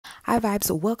Hi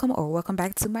vibes, welcome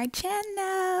back to my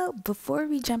channel. Before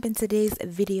we jump into today's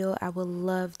video, I would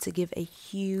love to give a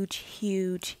huge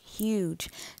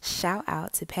shout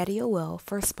out to Patiowell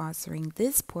for sponsoring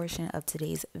this portion of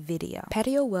today's video.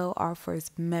 Patiowell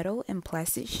offers metal and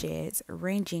plastic sheds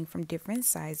ranging from different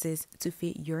sizes to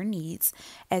fit your needs,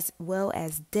 as well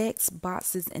as decks,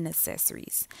 boxes, and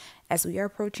accessories. As we are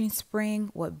approaching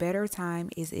spring, what better time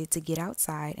is it to get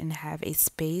outside and have a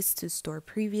space to store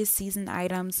previous season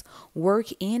items, work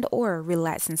and or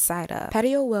relax inside of.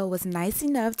 Patiowell was nice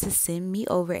enough to send me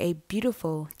over a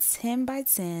beautiful 10 by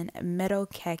 10 metal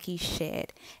khaki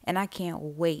shed, and I can't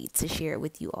wait to share it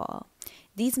with you all.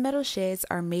 These metal sheds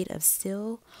are made of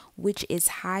steel, which is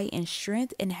high in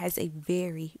strength and has a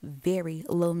very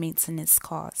low maintenance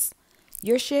cost.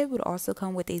 Your shed would also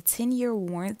come with a 10-year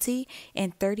warranty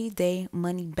and 30-day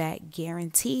money-back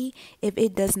guarantee if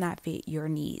it does not fit your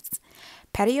needs.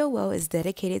 Patiowell is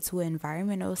dedicated to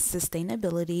environmental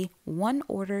sustainability. One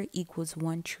order equals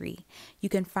one tree. You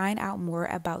can find out more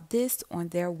about this on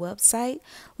their website,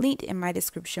 linked in my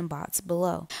description box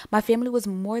below. My family was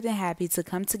more than happy to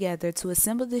come together to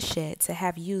assemble the shed to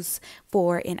have use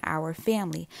for in our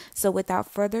family. So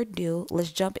without further ado,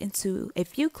 let's jump into a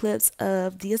few clips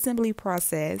of the assembly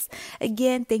process.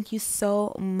 Again, thank you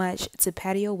so much to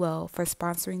Patiowell for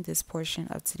sponsoring this portion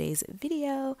of today's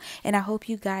video, and I hope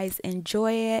you guys enjoy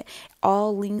it.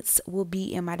 All links will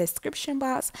be in my description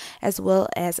box, as well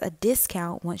as a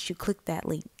discount once you click that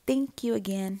link. Thank you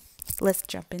again. Let's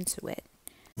jump into it.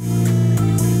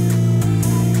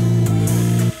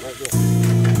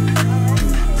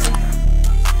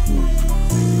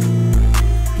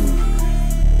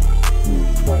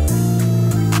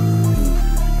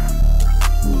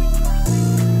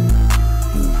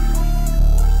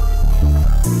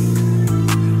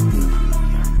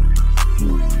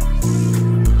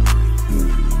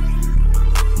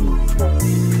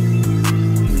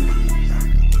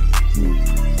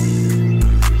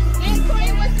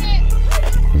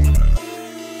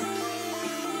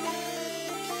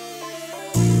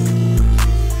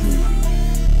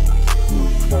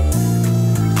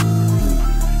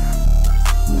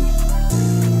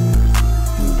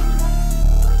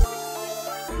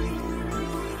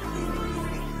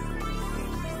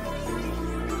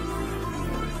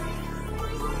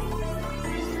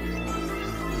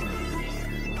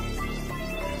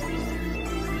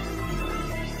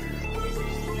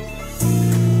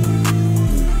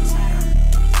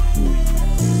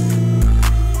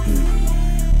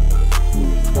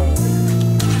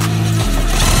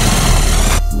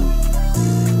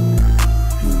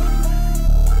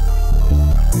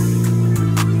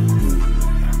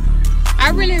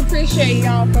 I really appreciate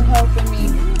y'all for helping me.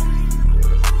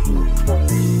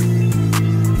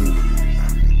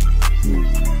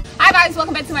 Hi guys,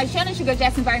 welcome back to my channel. It's your girl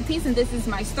Jackson VibrantPeace, and this is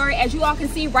my story. As you all can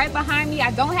see right behind me,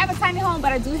 I don't have a tiny home,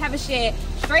 but I do have a shed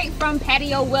straight from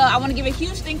Patiowell. I want to give a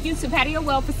huge thank you to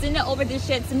Patiowell for sending over this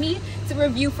shed to me to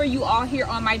review for you all here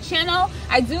on my channel.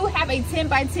 I do have a 10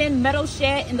 by 10 metal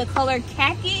shed in the color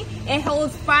khaki. It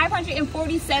holds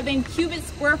 547 cubic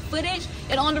square footage,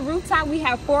 and on the rooftop we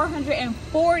have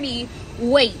 440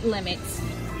 weight limits.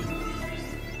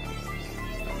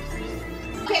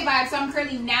 Okay vibes, so I'm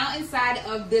currently now inside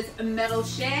of this metal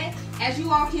shed. As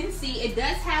you all can see, it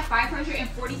does have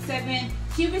 547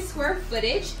 cubic square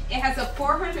footage. It has a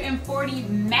 440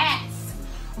 max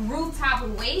rooftop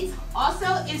weight. Also,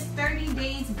 it's 30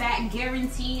 days back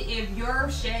guaranteed if your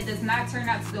shed does not turn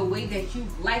out to the way that you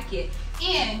like it.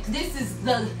 And this is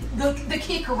the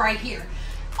kicker right here.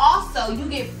 Also, you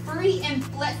get free and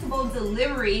flexible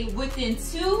delivery within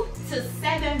 2 to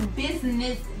 7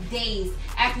 business days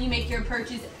after you make your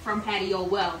purchase from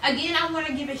Patiowell. Again, I want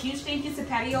to give a huge thank you to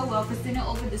Patiowell for sending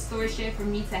over the storage shed for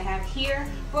me to have here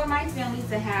for my family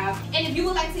to have. And if you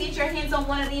would like to get your hands on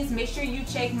one of these, make sure you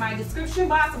check my description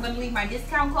box. I'm going to leave my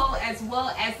discount code as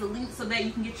well as the link so that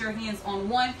you can get your hands on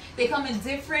one. They come in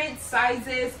different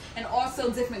sizes and also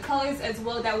different colors as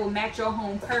well that will match your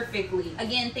home perfectly.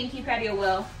 Again, thank you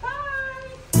Patiowell. Bye!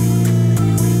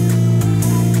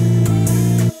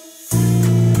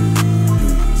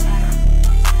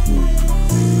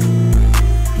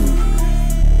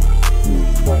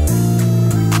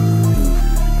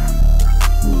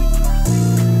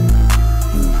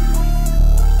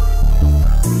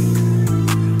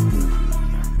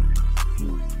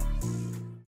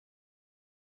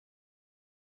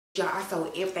 Y'all, I sold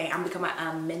everything. I'm becoming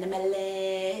a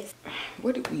minimalist.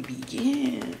 Where did we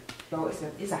begin? Yo,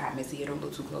 it's a hot mess here. Don't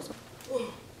look too close.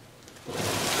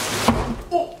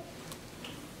 Oh.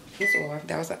 this off.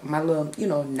 That was like my little, you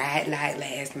know, night light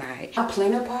last night. My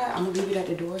planter pot, I'm gonna leave it at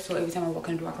the door so every time I walk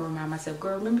in the door I can remind myself,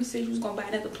 girl, remember you said you was gonna buy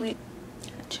another plant?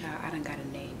 Child, I done got a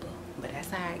neighbor, but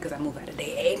that's alright because I move out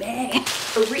today. Amen.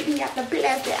 Reading out the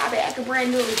plastic, I be acting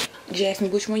brand new.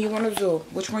 Jasmine, which one you want to do?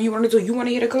 Which one you want to do? You want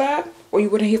to hit a club or you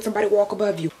want to hear somebody walk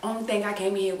above you? Only thing I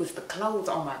came in here was the clothes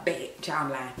on my bed. Child,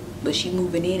 I'm lying. But she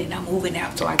moving in and I'm moving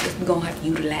out, so I guess we're gonna have to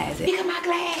utilize it. Look at my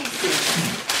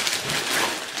glasses.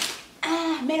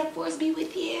 Metaphors be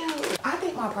with you. I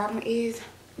think my problem is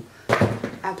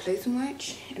I play too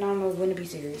much and I don't know when to be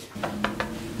serious.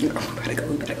 We better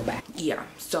go back. Yeah,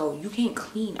 so you can't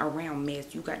clean around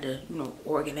mess. You got to, you know,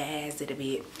 organize it a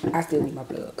bit. I still need my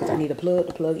plug because I need a plug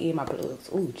to plug in my plugs.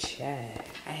 Ooh, child.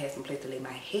 I had some place to lay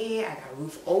my head. I got a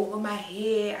roof over my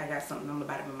head. I got something on the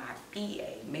bottom of my feet.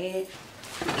 Amen.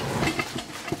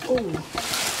 Ooh.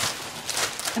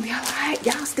 Y'all alright?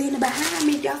 Y'all standing behind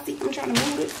me. Y'all see I'm trying to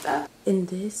move this stuff. And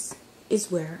this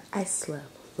is where I slept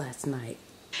last night.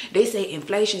 They say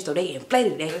inflation, so they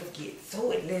inflated it. Let's get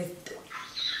to it. Let's do it.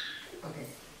 Okay.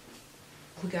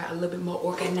 We got a little bit more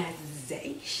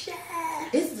organization.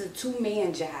 This is a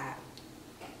two-man job.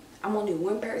 I'm only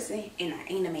one person and I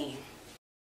ain't a man.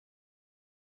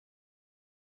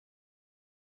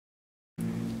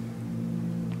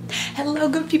 Hello,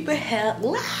 good people.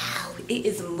 Hello. It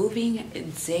is a moving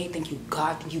day. Thank you,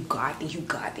 God. Thank you, God. Thank you,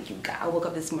 God. Thank you, God. I woke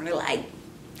up this morning like,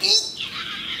 yes.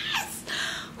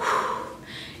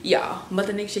 Y'all,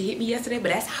 Mother Nature hit me yesterday,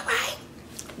 but that's all right.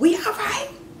 We all right.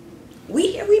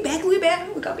 We here, we back, we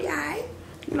back. We gonna be all right.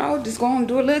 You know, just gonna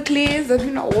do a little cleanse of,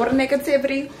 you know, all the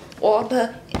negativity, all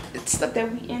the stuff that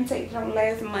we intake from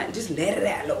last month. Just let it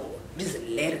out, Lord. Just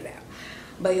let it out.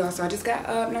 But y'all, so I just got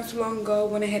up not too long ago.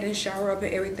 Went ahead and shower up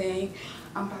and everything.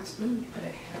 I'm about to, let me put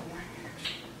that hat on.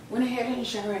 Went ahead and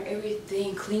showered and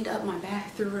everything. Cleaned up my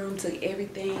bathroom. Took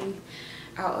everything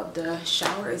out of the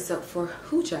shower except for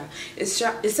hoocha.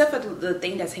 Except for the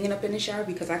thing that's hanging up in the shower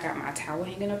because I got my towel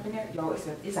hanging up in there. Y'all,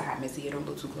 it's a hot mess here. Don't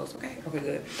look too close, okay? Okay,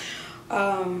 good.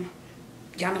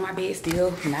 Y'all know my bed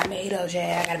still not made up,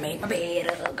 yeah. I gotta make my bed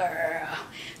up, girl.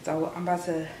 So I'm about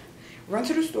to run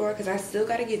to the store because I still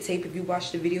gotta get tape. If you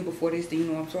watched the video before this, then you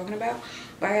know what I'm talking about.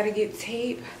 But I gotta get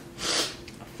tape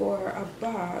for a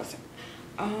box.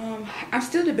 I'm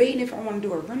still debating if I want to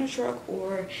do a rental truck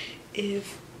or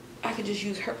if I could just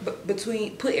use her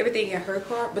put everything in her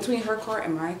car, between her car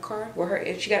and my car. Well,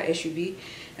 she got an SUV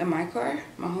and my car,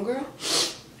 my homegirl.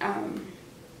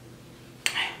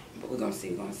 But we're gonna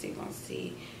see.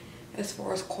 As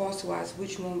far as cost wise,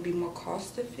 which one would be more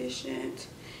cost efficient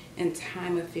and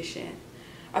time efficient?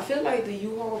 I feel like the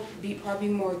U-Haul would be probably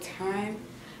more time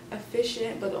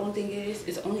efficient, but the only thing is,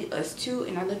 it's only us two,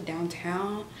 and I live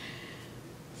downtown.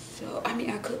 So I mean,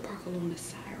 I could park along the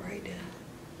side right there.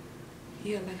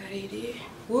 Yeah, like how they did.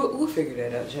 We'll figure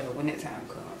that out, y'all, when that time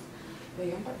comes. But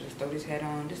yeah, I'm about to just throw this hat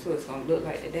on. This is what it's gonna look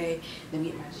like today. Let me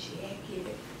get my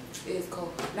jacket. It's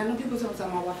cold. Now, no people told me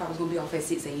my Wi-Fi was gonna be off at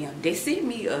 6 a.m. They sent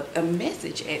me a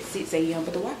message at 6 a.m.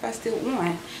 but the Wi-Fi's still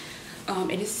on.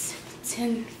 And it's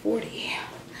 10:40.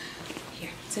 Yeah,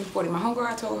 10:40. My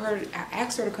homegirl, I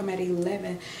asked her to come at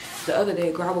 11 the other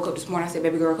day. Girl, I woke up this morning. I said,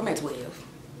 baby girl, come at 12.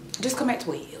 Just come at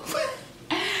 12.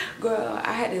 Girl,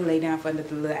 I had to lay down for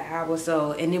another little hour or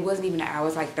so, and it wasn't even an hour.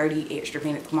 It's like 30 extra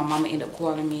minutes. My mama ended up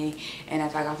calling me, and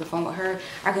after I got off the phone with her,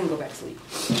 I couldn't go back to sleep.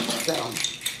 So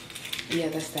yeah,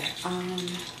 that's that. I'm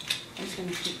just gonna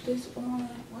keep this on.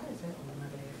 What is that on my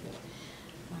glasses?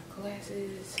 My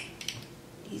glasses.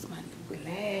 These my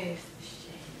glasses.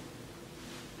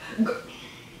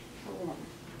 Hold on.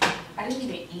 I didn't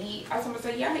even eat. I was gonna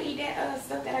say, y'all eat that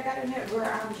stuff that I got in there. Girl,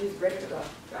 I'm just ready to go.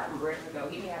 I'm ready to go.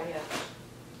 Get me out of here.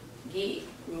 Get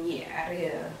me out of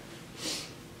here.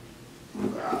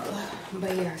 Girl.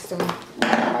 But yeah, so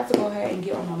I'm about to go ahead and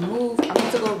get on my move. I'm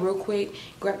about to go real quick,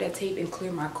 grab that tape and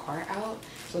clear my car out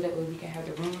so that way we can have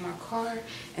the room in my car.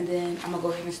 And then I'm gonna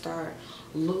go ahead and start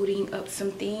loading up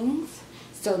some things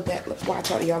so that, while I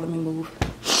talk to y'all, let me move.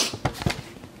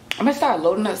 I'm gonna start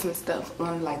loading up some stuff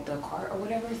on like the cart or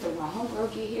whatever, so when my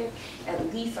homegirl get here,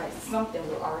 at least like something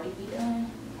will already be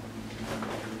done.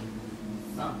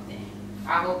 Something.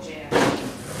 I hope, yeah.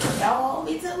 Don't hold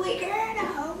me to it, girl.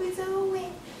 Don't hold me to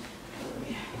it.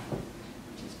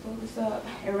 Just pull this up.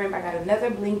 And remember, I got another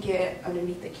blanket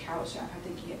underneath the couch I have to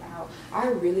get out. I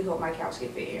really hope my couch can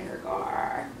fit in her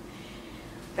car.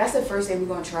 That's the first thing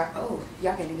we're gonna try. Oh,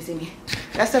 y'all can't even see me.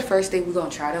 That's the first thing we're gonna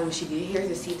try though when she get here,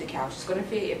 to see if the couch is gonna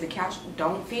fit. If the couch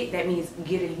don't fit, that means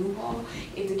get a U-Haul.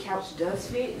 If the couch does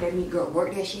fit, that means girl,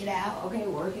 work that shit out. Okay,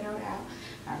 work it out.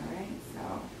 Alright,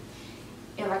 so.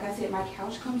 And like I said, my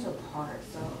couch comes apart,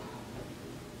 so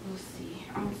we'll see.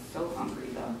 I'm so hungry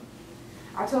though.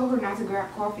 I told her not to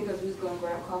grab coffee because we was gonna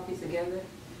grab coffee together.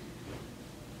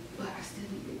 But I still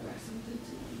need to grab something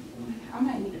too. I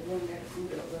might need to warm that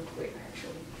food up real quick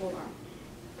actually. Hold on.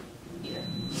 Yeah.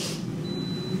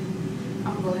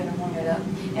 I'm gonna go ahead and warm it up.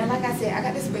 And like I said, I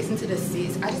got this space into the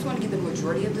 6. I just want to get the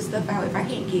majority of the stuff out. If I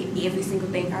can't get every single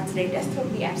thing out today, that's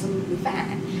totally absolutely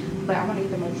fine. But I want to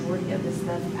get the majority of the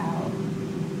stuff out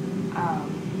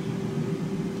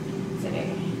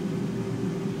today.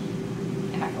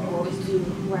 And I can always do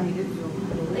what I need to do a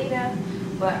little later.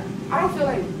 But I don't feel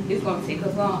like it's gonna take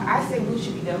us long. I say we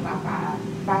should be done by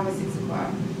 5 or 6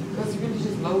 o'clock. Because it's really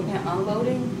just loading and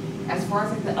unloading. As far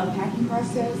as like the unpacking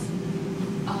process,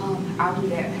 I'll do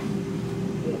that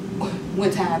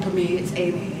when time permits.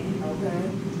 Amen. Okay.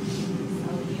 So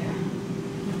yeah.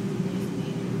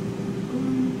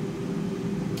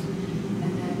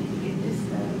 And then get this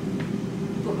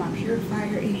stuff. Put my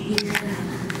purifier in here.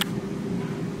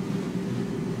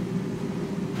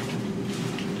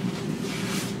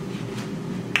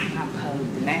 My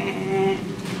plant.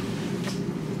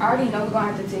 I already know we're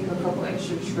gonna have to take a couple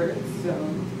extra trips, so.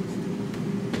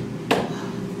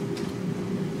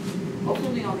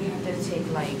 Hopefully we only have to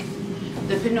take like,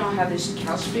 depending on how this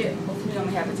couch fit, hopefully we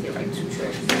only have to take like 2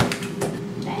 trips.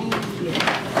 Thank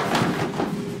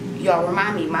you. Y'all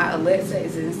remind me, my Alexa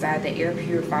is inside the air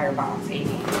purifier box.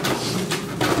 Amen.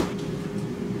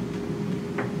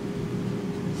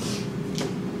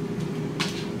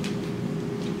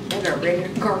 That's a regular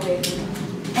garbage.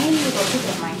 I ain't even gonna pick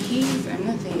up my keys or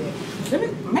nothing yet.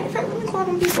 Matter of fact, let me call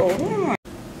them people. Hold on.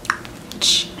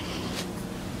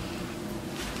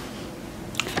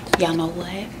 Y'all know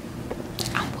what?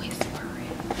 I'm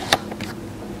whispering.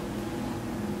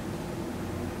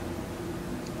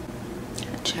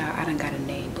 Child, I done got a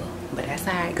neighbor. But that's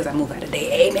alright, because I moved out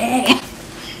today. Amen.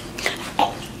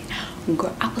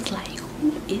 Girl, I was like,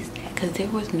 who is that? Because there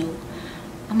was no...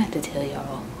 I'm going to have to tell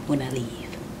y'all when I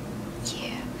leave.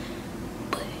 Yeah.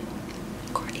 But,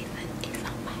 girl, is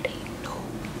somebody? No.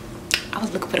 I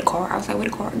was looking for the car. I was like, where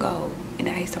the car go? And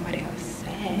then I heard somebody else.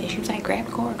 And she was like, grab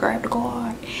the car, grab the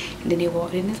car. And then they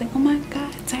walked in and it's like, oh my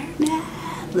God, turn up.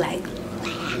 Like,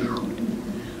 loud.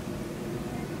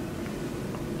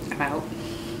 I'm out.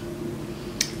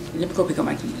 Let me go pick up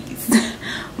my keys.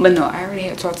 But no, I already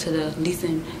had talked to the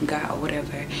leasing guy or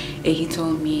whatever. And he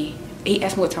told me, he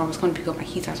asked me what time I was going to pick up my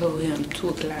keys. I told him 2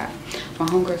 o'clock. My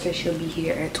homegirl said she'll be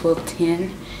here at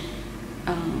 12:10.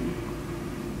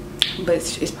 But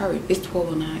it's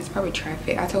 12:09. It's probably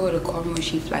traffic. I told her to call me when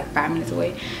she's like 5 minutes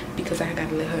away because I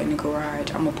gotta let her in the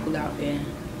garage. I'm gonna pull out and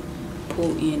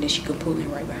pull in, then she can pull in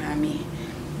right behind me.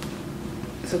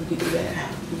 So we do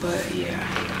that. But yeah,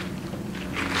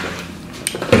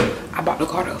 I bought the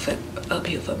car up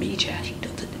here for me, child. She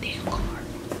done took the damn car.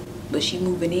 But she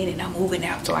moving in and I'm moving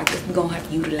out, so I guess we're gonna have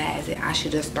to utilize it. I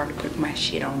should have started putting my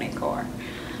shit on that car.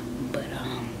 But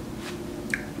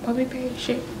probably pay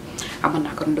shit. I'm gonna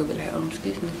knock on the door like,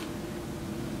 excuse me.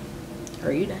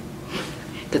 Are you done?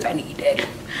 Because I need that.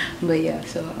 But yeah,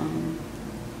 so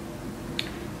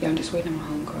yeah, I'm just waiting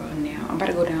on my homegirl now. I'm about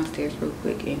to go downstairs real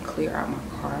quick and clear out my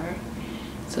car.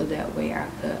 So that way I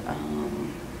could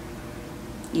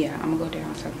yeah, I'm gonna go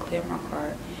down so I can clear my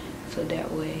car. So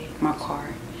that way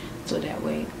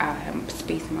I have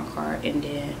space in my car and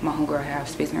then my homegirl have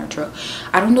space in her truck.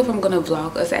 I don't know if I'm gonna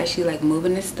vlog us actually like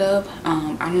moving this stuff.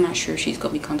 I'm not sure if she's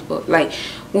gonna be comfortable. Like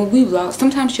when we vlog,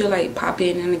 sometimes she'll like pop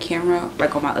in the camera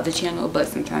like on my other channel, but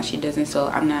sometimes she doesn't. So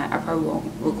I probably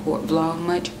won't vlog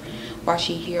much while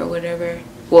she here or whatever.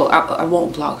 Well, I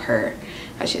won't vlog her,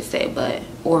 I should say, but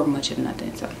or much of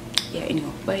nothing. So yeah,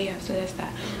 anyway, but yeah, so that's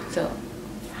that. So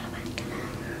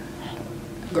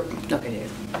girl, look at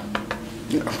this.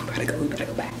 We better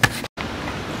go back.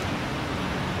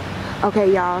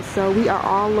 Okay, y'all, so we are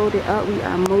all loaded up. We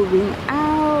are moving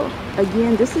out.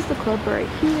 Again, this is the club right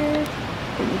here.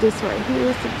 And this right here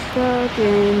is the truck.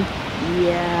 And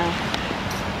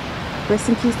yeah, rest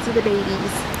in peace to the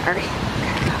babies. All right,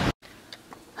 gotta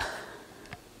go.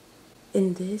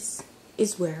 And this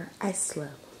is where I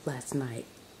slept last night.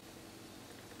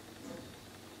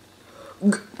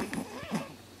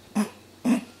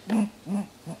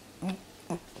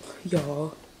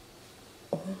 Y'all,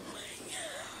 oh my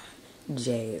God,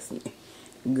 Jasmine,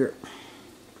 girl.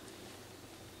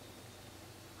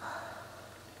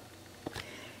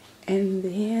 And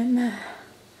then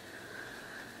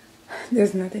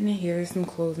there's nothing in here. There's some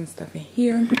clothes and stuff in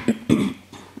here.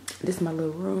 This is my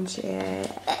little room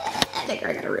chat. I think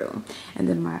I got a room. And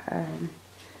then my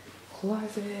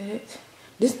closet.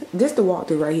 This the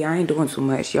walkthrough right here. I ain't doing too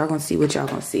much. Y'all gonna see what y'all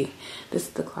gonna see. This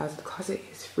is the closet. The closet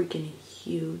is freaking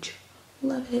huge.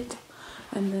 Love it.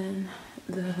 And then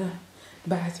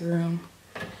bathroom.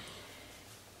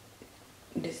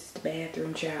 This is the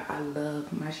bathroom, child. I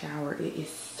love my shower. It is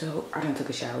so, I done took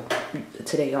a shower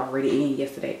today already and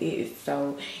yesterday. It is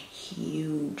so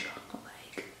huge.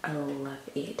 Like, I love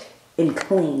it. And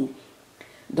clean.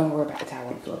 Don't worry about the towel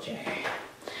on the floor, child.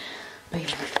 But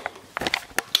yeah,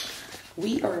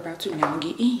 we are about to now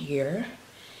get in here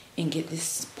and get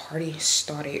this party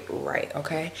started right,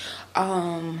 okay?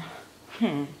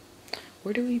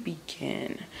 Where do we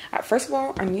begin? First of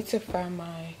all, I need to find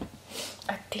my,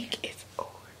 I think it's over.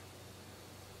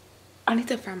 I need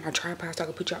to find my tripod so I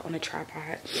can put y'all on a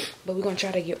tripod. But we're gonna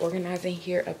try to get organized in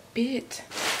here a bit.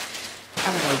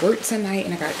 I gotta work tonight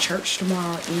and I got church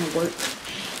tomorrow and work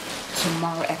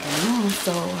tomorrow afternoon.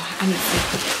 So I need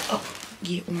to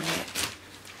get on that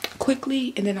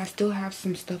quickly. And then I still have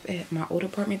some stuff at my old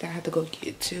apartment that I have to go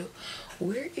get to.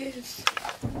 Where is,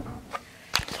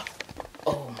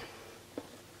 oh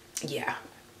yeah,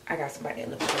 I got somebody that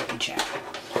lives in the chat.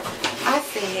 I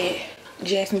said,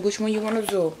 Jasmine, which one you want to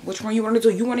do? Which one you want to do?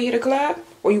 You want to hit a club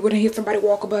or you want to hear somebody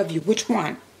walk above you? Which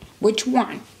one? Which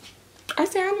one? I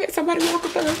said, I'll let somebody walk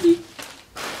above me.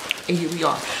 And here we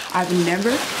are. I've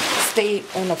never stayed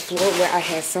on a floor where I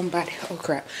had somebody, oh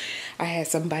crap, I had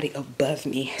somebody above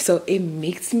me. So it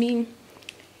makes me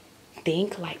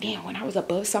think like, damn, when I was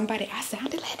above somebody, I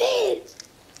sounded like this.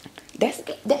 That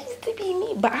used to be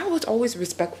me, but I was always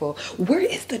respectful. Where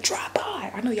is the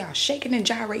tripod? I know y'all shaking and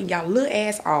gyrating y'all little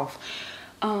ass off.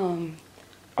 None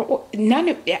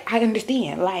of I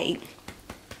understand. Like,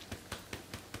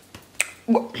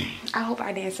 well, I hope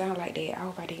I didn't sound like that. I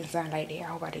hope I didn't sound like that. I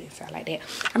hope I didn't sound like that.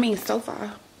 I mean, so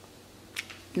far,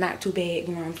 not too bad.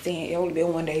 You know what I'm saying? It only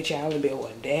been one day, child. Only been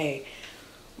one day.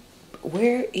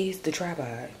 Where is the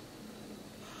tripod?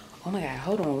 Oh my God,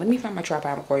 hold on. Let me find my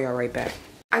tripod. I'm gonna call y'all right back.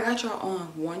 I got y'all on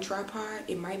one tripod.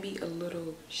 It might be a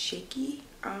little shaky.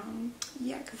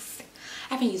 Yeah, because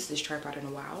I haven't used this tripod in a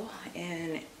while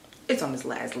and it's on this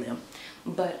last limb.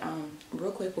 But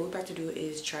real quick, what we're about to do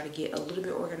is try to get a little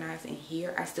bit organized in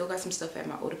here. I still got some stuff at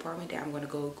my old apartment that I'm gonna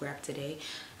go grab today.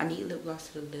 I need lip gloss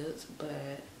to the lips,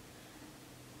 but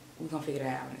we're gonna figure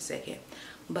that out in a second.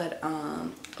 But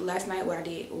last night what I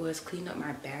did was clean up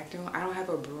my bathroom. I don't have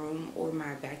a broom or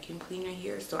my vacuum cleaner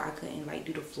here, so I couldn't like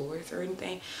do the floors or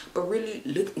anything. But really,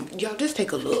 look, y'all, just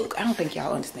take a look. I don't think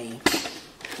y'all understand.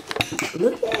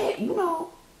 Look at, you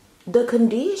know, the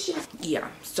conditions. Yeah,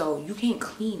 so you can't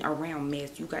clean around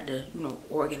mess. You got to, you know,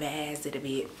 organize it a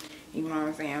bit. You know what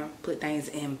I'm saying? Put things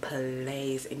in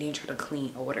place and then try to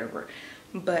clean or whatever.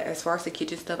 But as far as the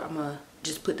kitchen stuff, I'm gonna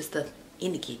just put the stuff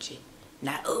in the kitchen.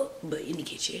 Not up, but in the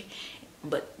kitchen.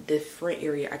 But the front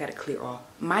area, I gotta clear off.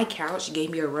 My couch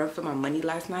gave me a run for my money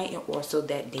last night, and also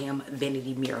that damn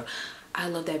vanity mirror. I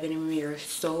love that vanity mirror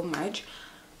so much.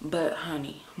 But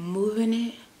honey, moving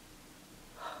it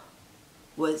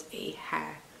was a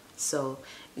high. So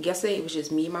yesterday it was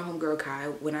just me and my homegirl Kai.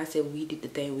 When I said we did the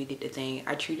thing, we did the thing.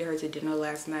 I treated her to dinner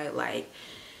last night. Like,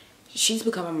 she's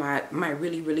becoming my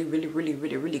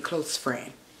really close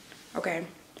friend. Okay,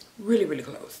 really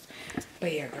close.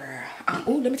 But yeah, girl.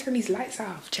 Oh, let me turn these lights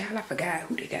off, child. I forgot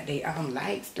who they got their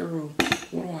lights through.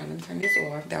 Hold on, let me turn this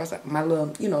off. That was like my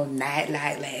little, you know, night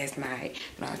light last night.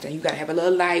 You know what I'm saying? You gotta have a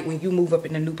little light when you move up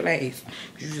in a new place.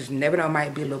 You just never know,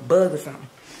 might be a little bug or something.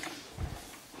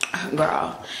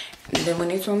 Girl. And then when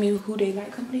they told me who they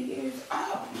light company is,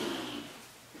 oh,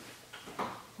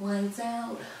 lights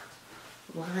out.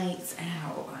 Lights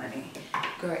out, honey.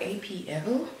 Girl,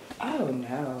 APL? Oh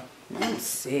no. I'm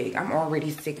sick. I'm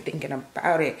already sick thinking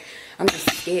about it. I'm just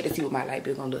scared to see what my light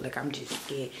bill gonna look like. I'm just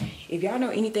scared. If y'all know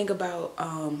anything about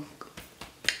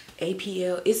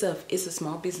APL, it's a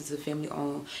small business, a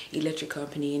family-owned electric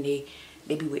company, and they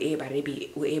be with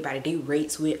everybody. Their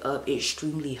rates went up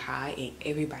extremely high, and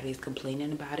everybody's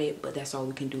complaining about it. But that's all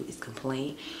we can do is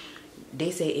complain.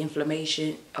 They say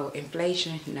inflation. Nah,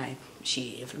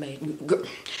 shit, inflation.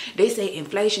 They say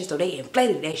inflation, so they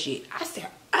inflated that shit. I said,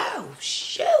 oh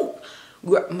shoot.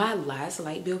 My last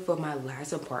light bill for my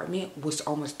last apartment was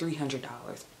almost $300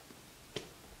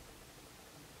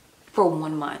 for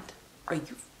 1 month. Are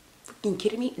you freaking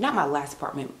kidding me? Not my last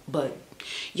apartment, but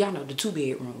y'all know the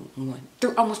 2-bedroom one.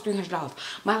 Almost $300.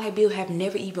 My light bill have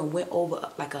never even went over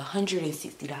like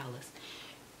 $160.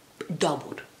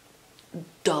 Doubled.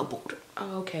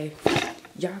 Oh, okay,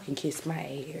 y'all can kiss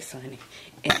my ass, honey,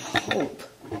 and hope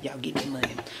y'all get the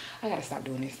money. I gotta stop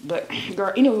doing this. But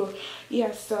girl, anyway,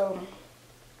 yeah. So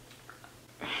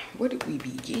where did we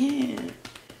begin?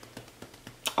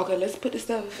 Okay, let's put the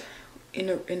stuff in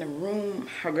the room.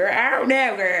 Girl, I don't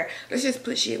know, girl. Let's just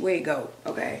put shit where it go.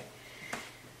 Okay,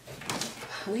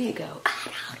 where it go?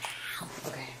 I don't know.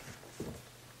 Okay.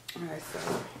 Alright, so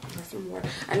I got some more.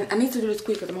 I need to do this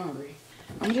quick because I'm hungry.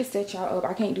 I'm gonna just set y'all up.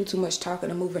 I can't do too much talking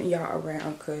and moving y'all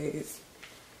around because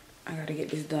I gotta get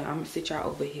this done. I'm gonna sit y'all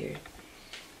over here.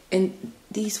 And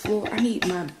these floors, I need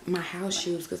my house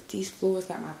shoes because these floors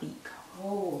got my feet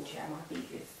cold. Yeah, my feet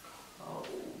is cold.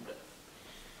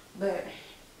 But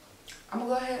I'm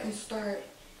gonna go ahead and start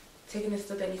taking the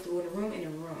stuff that needs to go in the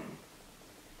room.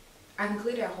 I can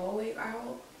clear that hallway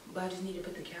out, but I just need to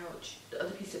put the couch, the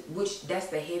other piece of, which that's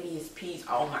the heaviest piece.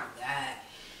 Oh my God.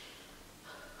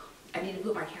 I need to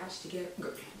put my couch together.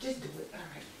 Just do it. All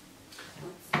right.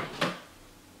 Let's see.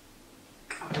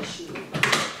 Oh, my shoes.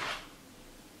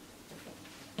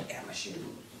 Yeah, my shoes.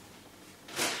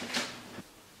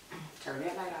 Turn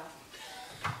that light off.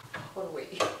 Hold on,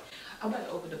 wait. I'm about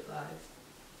to open the flies.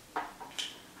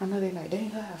 I know they like, dang,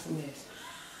 her house a mess.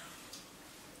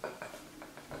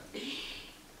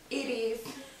 It is.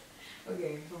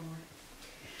 Okay, hold on.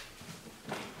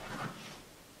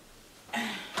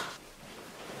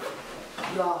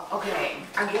 Y'all, okay.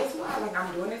 I guess why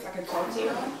I'm doing this, I can talk to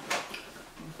y'all.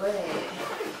 But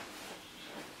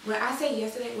when I say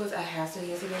yesterday was a hassle,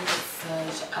 yesterday was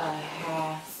such a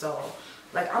hassle.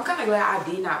 Like, I'm kind of glad I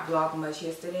did not vlog much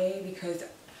yesterday because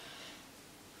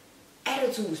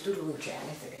attitude was through the roof, child,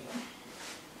 yesterday.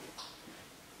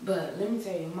 But let me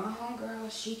tell you, my homegirl,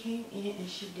 she came in and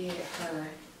she did her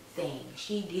thing.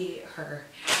 She did her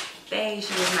thing.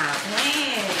 She was not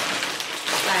playing.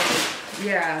 Like,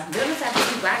 yeah, they're the type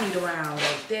of people I need around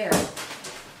right there.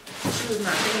 She was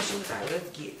not playing. She was like, let's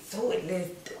get to it. Let's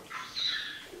do it.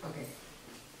 Okay.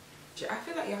 I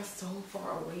feel like y'all so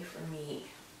far away from me.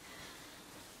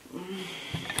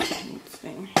 Let's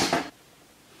see.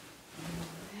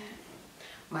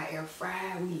 My air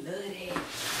fryer, we love that.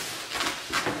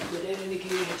 Put that in the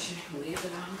kitchen. Leave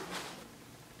it on.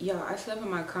 Y'all, I slept in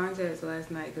my contacts last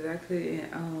night because I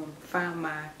couldn't find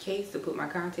my case to put my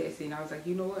contacts in. I was like,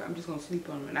 you know what? I'm just gonna sleep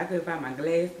on them. And I couldn't find my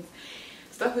glasses.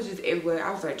 Stuff was just everywhere.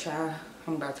 I was like, child,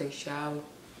 I'm about to take a shower.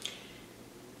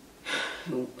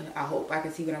 I hope I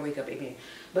can see when I wake up again.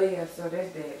 But yeah, so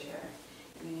that's that, child.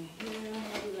 And here,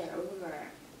 what we got?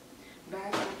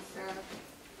 Bags and stuff.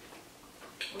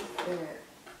 What's that?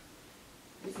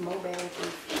 This more bags and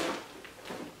stuff.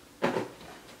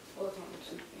 What's on the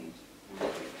two things?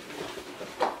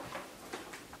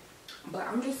 But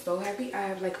I'm just so happy I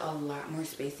have like a lot more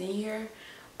space in here.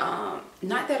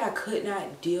 Not that I could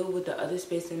not deal with the other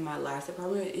space in my last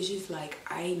apartment. It's just like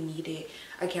I needed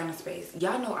a counter space.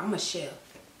 Y'all know I'm a chef.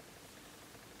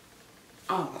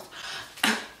 Almost.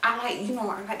 I like, you know,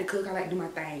 I like to cook. I like to do my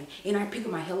thing. And I pick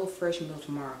up my HelloFresh meal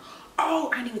tomorrow.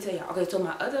 Oh, I didn't even tell y'all. Okay, so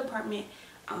my other apartment,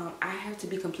 I have to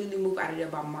be completely moved out of there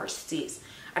by March 6th.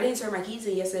 I didn't turn my keys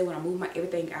in yesterday when I moved my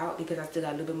everything out because I still got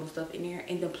a little bit more stuff in there.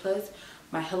 And then plus,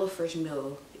 my HelloFresh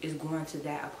meal is going to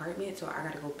that apartment. So I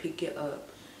got to go pick it up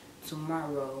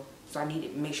tomorrow. So I need to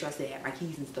make sure I still have my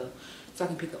keys and stuff. So I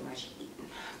can pick up my sheet.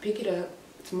 Pick it up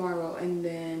tomorrow and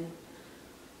then...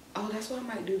 Oh, that's what I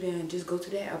might do then. Just go to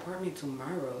that apartment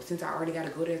tomorrow. Since I already got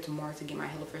to go there tomorrow to get my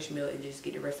HelloFresh meal and just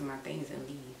get the rest of my things and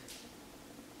leave.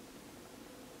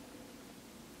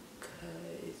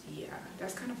 Cause, yeah,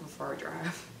 that's kind of a far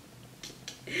drive.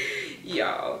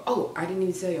 Y'all. Oh, I didn't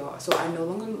even tell y'all. So I no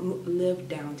longer live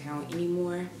downtown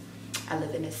anymore. I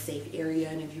live in a safe area.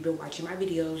 And if you've been watching my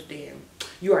videos, then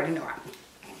you already know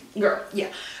girl,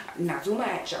 yeah. Not too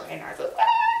much, and not too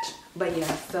much. But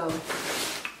yeah, so...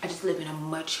 I just live in a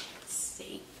much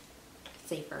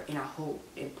safer, and I hope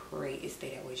and pray it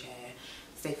stay that way, child.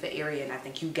 Safer area, and I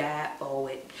think you God for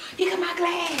it. You got my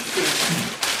glasses.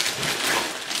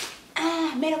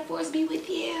 May the force be with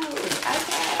you.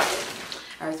 Okay.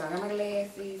 Alright, so I got my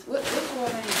glasses. What's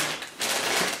going on?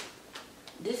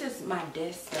 This is my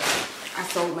desk stuff. I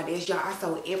sold my desk, y'all. I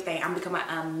sold everything. I'm becoming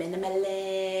a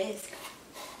minimalist.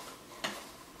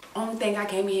 Only thing I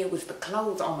came in here was the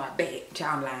clothes on my bed.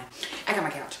 Child, I'm lying. I got my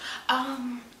couch.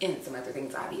 And some other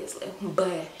things, obviously.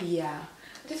 But, yeah.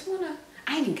 I just wanna...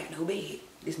 I ain't even got no bed.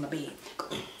 This is my bed.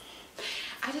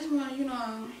 I just wanna, you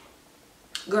know...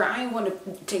 Girl, I ain't want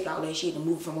to take all that shit and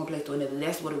move from one place to another.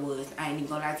 That's what it was. I ain't even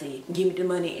gonna lie to you. Give me the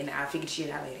money and I'll figure the shit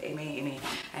out later. Amen, amen.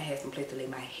 I had some place to lay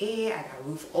my head. I got a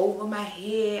roof over my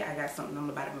head. I got something on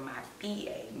the bottom of my feet.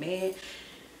 Amen.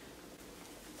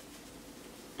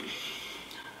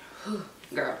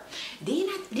 Girl, I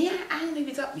didn't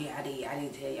even talk. Yeah, I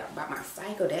didn't tell y'all about my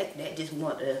cycle. That just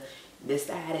want to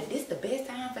decide that this the best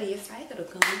time for your cycle to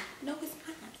come. No, it's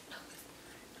not. No, it's not.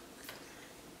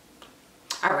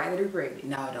 I'd rather be pregnant.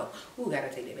 No, I don't. Ooh, gotta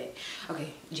take that back.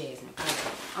 Okay, Jasmine.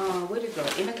 Okay. Where does it go?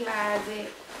 In the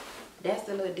closet. That's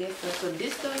the little desk stuff. So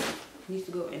this stuff needs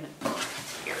to go in the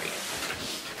area.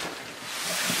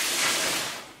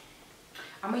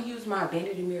 I'm gonna use my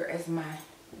vanity mirror as my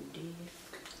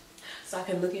desk, so I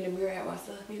can look in the mirror at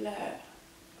myself and be like,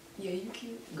 yeah, you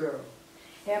cute, girl.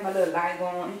 Have my little light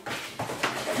going.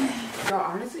 Y'all,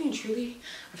 honestly and truly,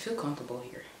 I feel comfortable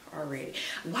here already.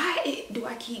 Why do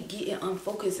I keep getting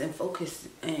unfocused and focused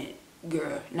and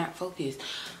girl, not focused?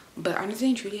 But honestly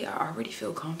and truly, I already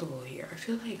feel comfortable here. I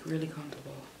feel like really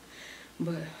comfortable.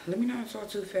 But let me not talk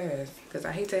too fast, because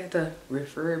I hate to have to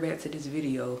refer back to this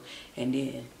video and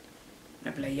then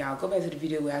I'll be like, y'all go back to the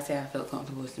video where I said I felt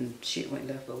comfortable, some shit went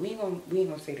left. But we ain't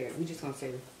gonna say that. We just gonna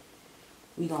say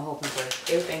we gonna hope and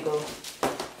pray everything goes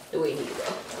the way it needs to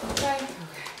go. Okay.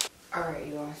 All right,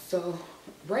 y'all. So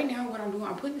right now, what I'm doing,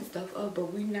 I'm putting stuff up,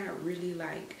 but we're not really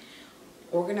like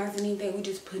organizing anything. We're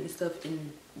just putting stuff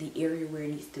in the area where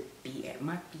it needs to be at.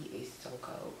 My feet is so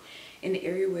cold. In the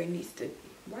area where it needs to.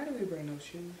 Why do we wear no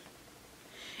shoes?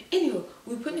 Anyway,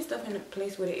 we're putting stuff in a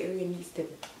place where the area needs to,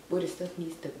 where the stuff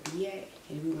needs to be at,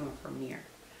 and we're going from there.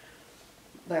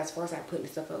 But as far as like putting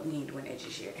stuff up, we ain't doing that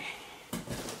just yet.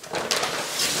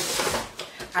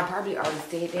 I probably already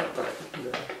said that, but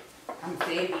yeah, I'm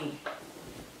saying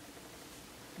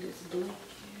this blanket.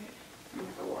 I'm gonna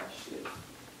have to wash this.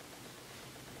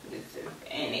 This is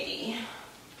vanity.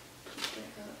 Put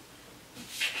that up.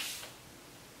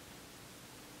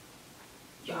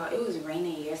 Y'all, it was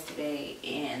raining yesterday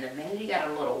and the vanity got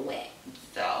a little wet,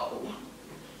 so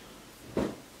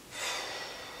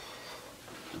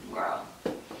girl, I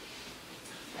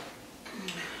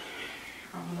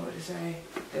don't know what to say.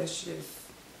 That's just,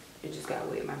 it just got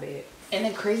wet in my bed. And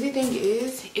the crazy thing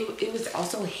is, it was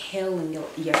also hailing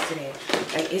yesterday.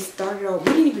 Like, it started off,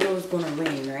 we didn't even know it was gonna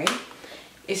rain, right?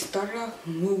 It started off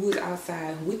when we was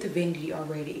outside with the vanity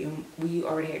already, and we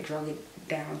already had drug it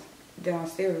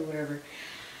downstairs or whatever.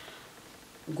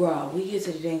 Girl, we get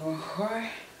to the dang on car,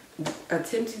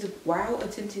 while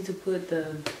attempting to put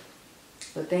the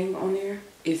thing on there,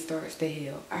 it starts to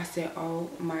hail. I said, oh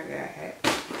my God,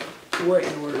 what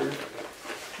in the world?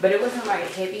 But it wasn't like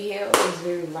heavy hail, it was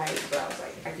very light, but I was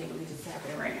like, I can't believe this is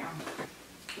happening right now.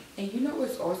 And you know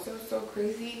what's also so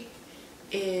crazy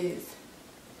is,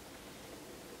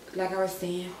 like I was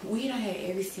saying, we done had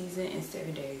every season in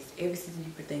 7 days. Every season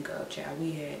you could think of, child.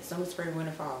 We had summer, spring,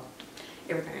 winter, fall,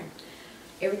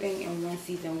 everything in one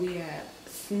season. We had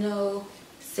snow,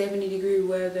 70-degree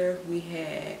weather. We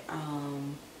had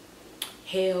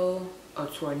hail, a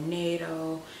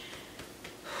tornado.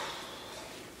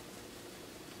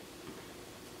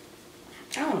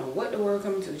 I don't know what the world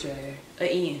coming to, child. An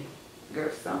end. Girl,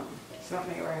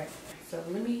 something ain't right. So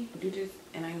let me do this,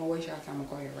 and I ain't gonna waste y'all time. I'm gonna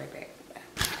call you right back.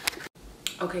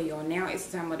 Okay, y'all, now it's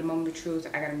the time of the moment of truth.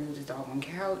 I gotta move this dog on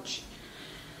couch.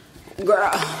 Girl,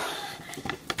 I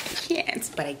can't,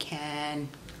 but I can.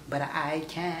 But I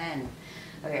can.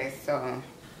 Okay,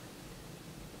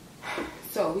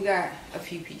 so we got a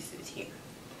few pieces here.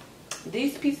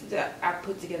 These pieces that I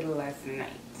put together last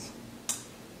night.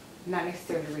 Not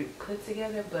necessarily really put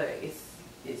together, but it's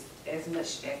as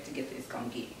much as together as gonna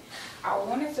get. I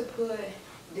wanted to put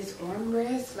this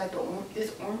armrest, like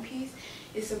this arm piece,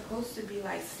 is supposed to be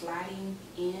like sliding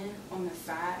in on the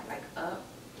side, like up.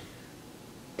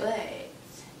 But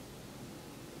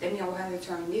that means I will have to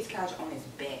turn this couch on its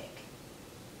back,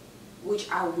 which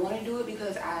I want to do it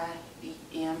because I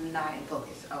am not in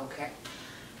focus. Okay.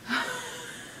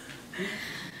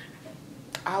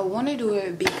 I want to do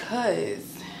it because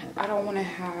I don't want to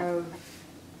have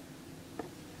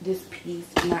this piece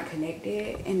not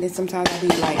connected, and then sometimes I'll be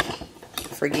like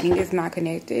forgetting it's not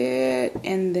connected,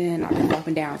 and then I'll be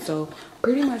dropping down. So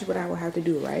pretty much what I will have to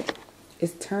do, right,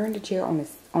 is turn the chair on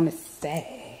the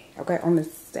side, okay, on the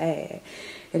side,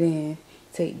 and then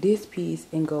take this piece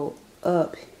and go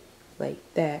up like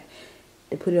that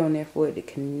and put it on there for it to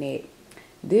connect.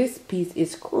 This piece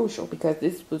is crucial because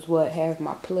this was what has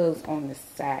my plugs on the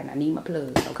side, and I need my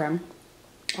plugs, okay?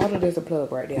 Although there's a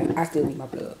plug right there, I still need my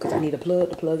plug because I need a plug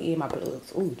to plug in my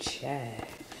plugs. Ooh, child.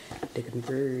 The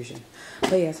conversion.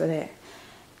 But yeah, so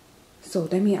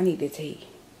that means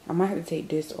I might have to take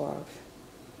this off,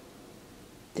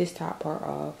 this top part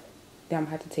off. Then I'm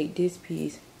gonna have to take this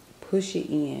piece, push it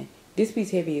in. This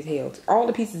piece heavy as hell. All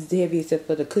the pieces is heavy except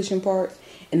for the cushion parts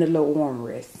and the low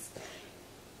armrests.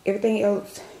 Everything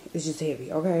else is just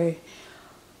heavy, okay?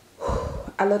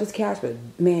 I love this couch, but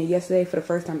man, yesterday for the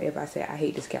first time ever I said I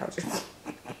hate this couch.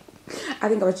 I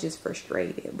think I was just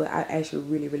frustrated, but I actually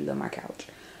really, really love my couch.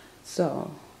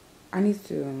 So I need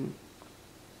to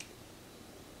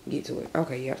get to it.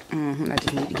 Okay, yep. I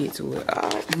just need to get to it.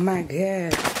 Oh my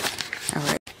God.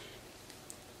 Alright.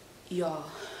 Y'all,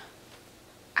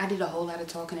 I did a whole lot of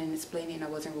talking and explaining, and I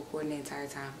wasn't recording the entire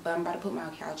time. But I'm about to put my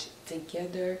couch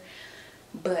together.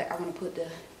 But I want to put the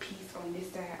piece on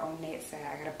this side, on that side.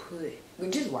 I gotta put,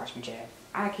 just watch me, child.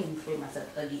 I can't feel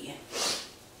myself again.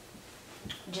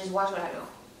 Just watch what I do.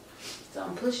 So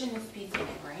I'm pushing this piece in,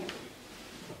 right?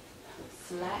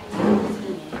 Sliding this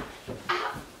in.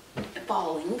 Ow!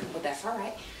 Falling, but that's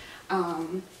alright.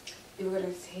 We're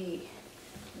gonna take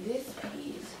this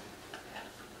piece.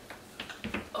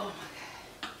 Oh my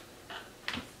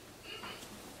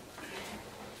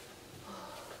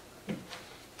god.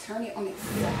 Turn it on its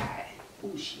side.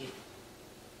 Oh shit.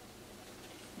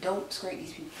 Don't scrape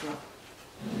these people through.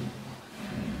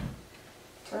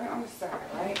 Turn it on the side,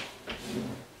 right?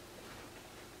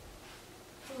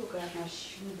 Oh god, my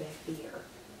shoe back there.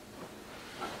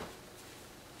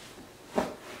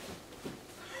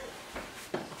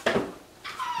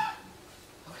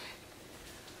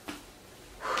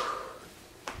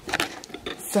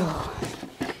 So,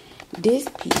 this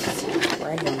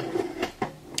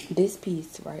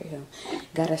piece right here,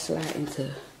 gotta slide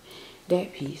into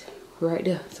that piece right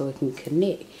there so it can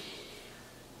connect.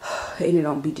 And it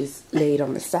don't be just laid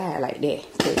on the side like that,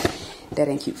 because that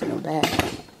ain't cute for nobody.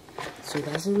 So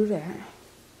let's do that.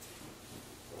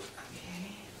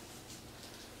 Okay.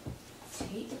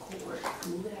 Take the cord,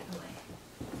 move it out of the way.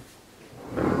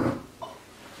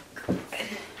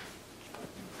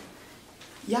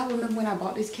 Y'all remember when I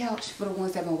bought this couch, for the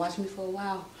ones that have been watching me for a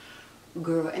while?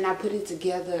 Girl, and I put it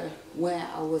together when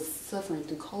I was suffering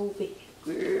through COVID.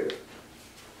 Girl.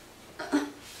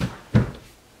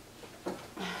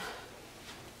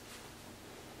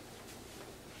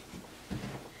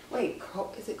 Wait,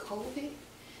 is it COVID?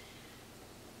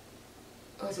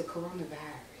 Or is it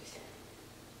coronavirus?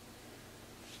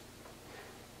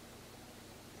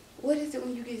 What is it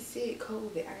when you get sick?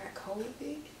 COVID? I got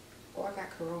COVID? Or I got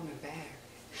coronavirus?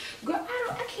 Girl,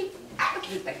 I can't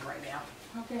think right now.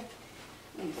 Okay.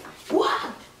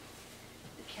 What?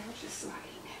 The couch is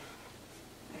sliding.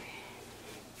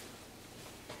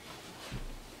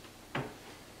 Okay.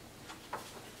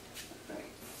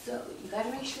 Alright, so you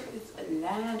gotta make sure it's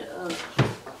lined up.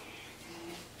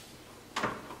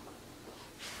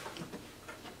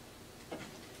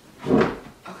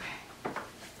 Okay.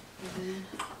 And then,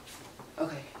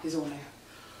 okay, it's on there.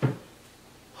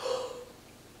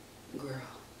 Girl.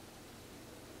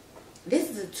 This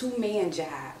is a two-man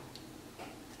job.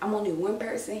 I'm only one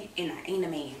person and I ain't a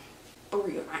man. For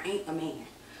real, I ain't a man.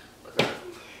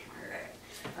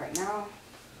 Alright, now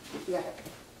you gotta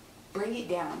bring it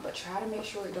down, but try to make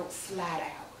sure it don't slide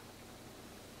out.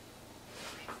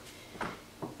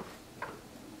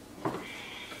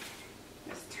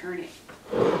 Let's turn it.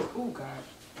 Oh God.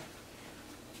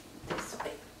 This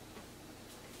way.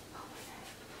 Oh my God.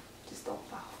 Just don't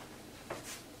fall.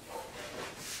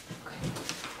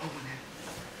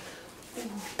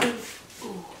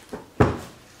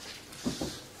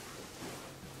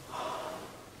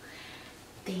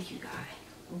 Thank you, God.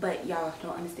 But y'all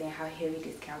don't understand how heavy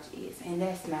this couch is. And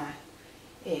that's not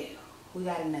it. We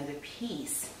got another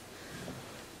piece.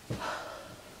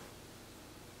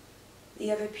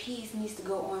 The other piece needs to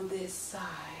go on this side.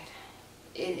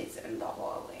 And it's in the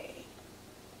hallway.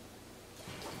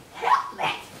 Help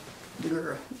me!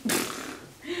 Girl.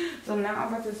 So now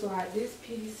I'm about to slide this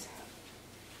piece.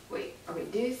 Wait, okay,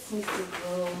 this needs to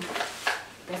go.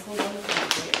 That's gonna go in the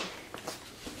pocket.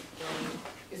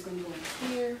 It's gonna go in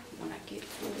here when I get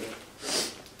to it.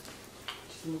 Just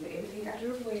move everything out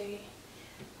of the way.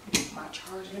 My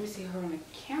charger, let me see her on the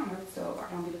counter so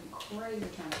I don't be looking crazy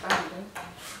trying to find her.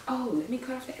 Oh, let me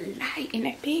cut off that light in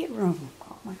that bedroom.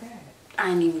 Oh my God. I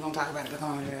ain't even gonna talk about it.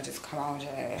 Come on, girl. Just come on,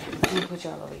 Jay. Let me put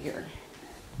y'all over here.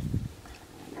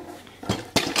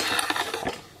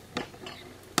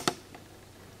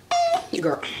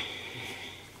 Girl.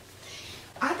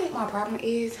 I think my problem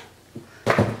is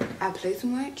I play too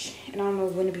much and I don't know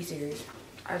when to be serious.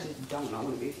 I just don't know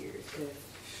when to be serious because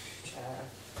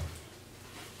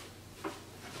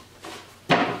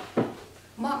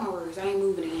mark my words, I ain't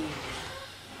moving again.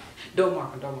 Don't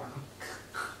mark them, don't mark them.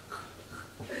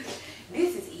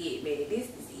 This is it, baby. This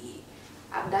is it.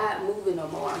 I'm not moving no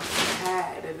more. I'm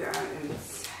tired of it. I'm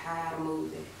tired of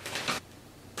moving.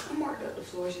 I marked up the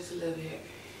floors just a little bit.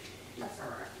 That's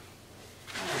alright.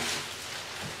 Alright.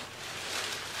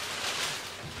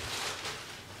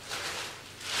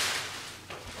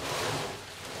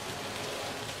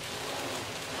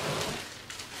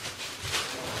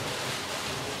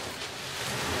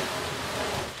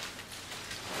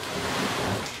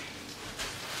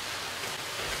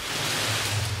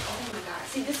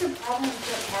 See, this is a problem we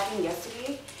kept having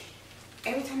yesterday.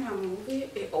 Every time I move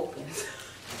it, it opens.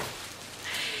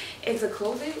 And to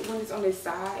close it when it's on this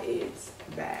side, it's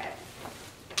bad.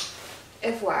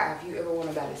 FYI, if you ever want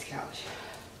to buy this couch,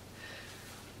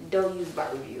 Don't use by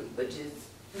review, but just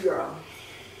girl.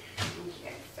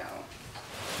 Okay, so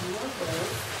more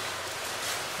gloves.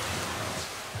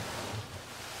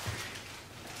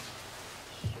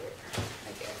 Here,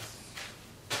 I guess.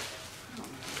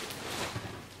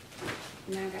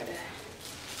 Now I gotta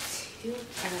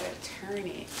turn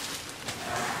it.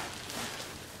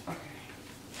 Okay.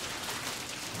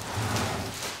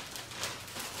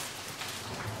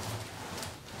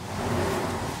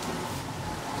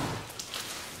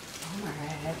 Oh my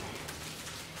God.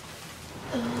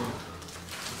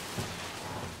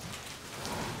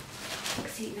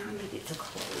 See, now I need it to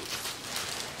close.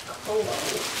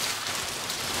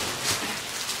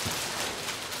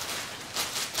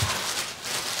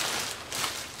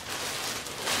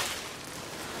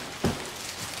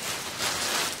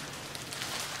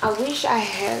 I wish I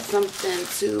had something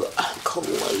to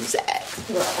close at.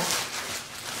 Oh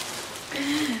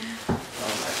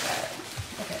my God.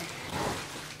 Okay.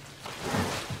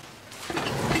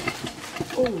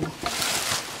 Ooh.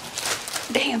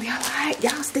 Damn, y'all alright?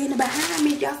 Y'all standing behind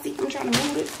me. Y'all see I'm trying to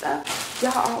move this stuff.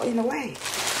 Y'all all in the way.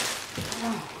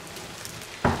 Oh.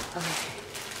 Okay.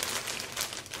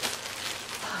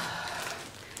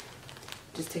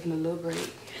 Just taking a little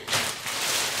break.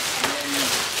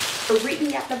 Rip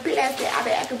me out the plastic. I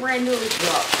bet I could brand new.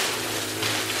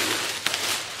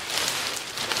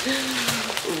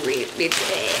 Rip it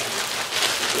back.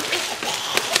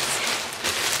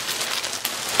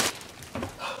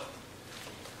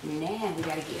 Now we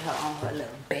gotta get her on her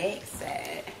little back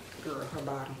side. Girl, her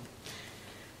bottom.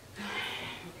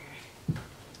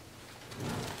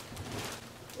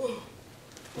 Okay.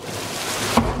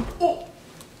 Oh.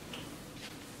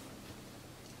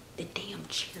 The damn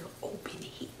chair open and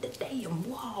hit the damn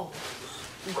wall.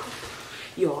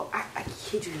 Yo, I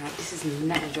kid you not, this is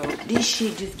not a joke. This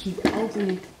shit just keep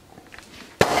opening.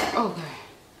 Okay.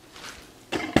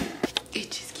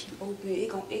 It just keep opening. It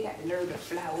got the nerve to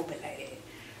fly open like that.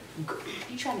 Girl,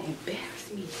 you trying to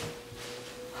embarrass me?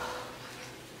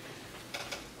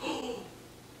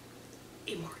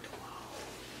 It marked the wall.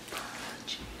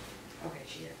 Okay,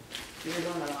 shit. You're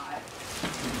doing a lot.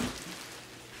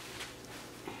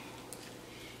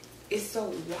 It's so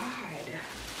wide.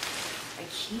 I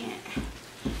can't.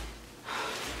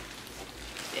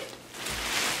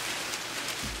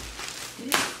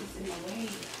 This is in the way.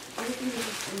 Everything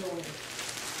is in the way.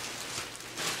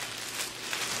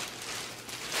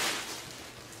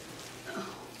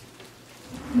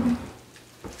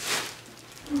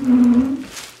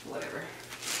 Whatever.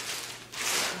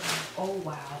 Oh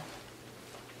wow.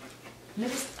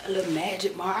 There's a little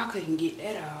magic mark. I couldn't get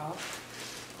that off.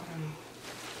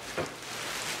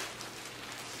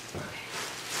 Okay.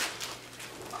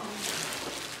 Oh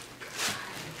God.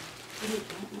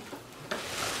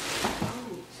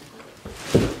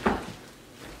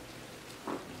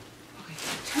 Okay,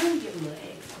 turn your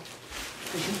legs.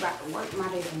 Cause you about to work my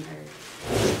damn nerves.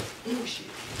 Oh shit.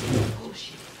 Oh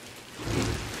shit.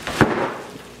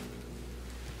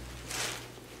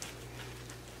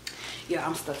 Yeah,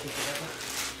 I'm stuck here forever.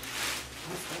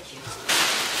 I'm stuck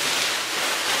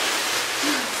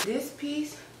here. This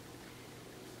piece,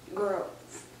 girl,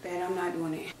 that I'm not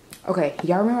doing it. Okay,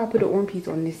 y'all remember I put the orange piece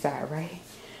on this side, right?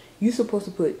 You supposed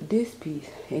to put this piece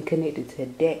and connect it to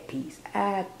that piece.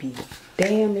 I'd be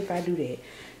damned if I do that.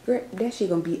 Girl, that shit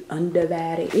gonna be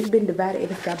undivided. It's been divided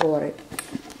ever since I bought it.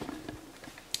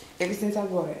 Ever since I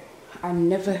bought it.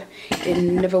 It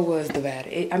never was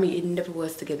divided. It never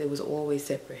was together. It was always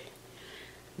separate.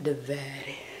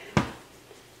 Divided.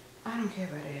 I don't care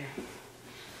about that.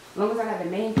 As long as I got the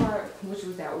main part, which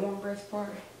was that warm breast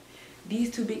part, these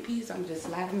two big pieces, I'm just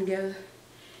slide them together.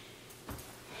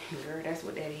 Girl, that's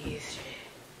what that is.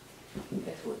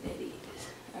 That's what that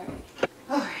is. Alright.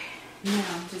 Alright.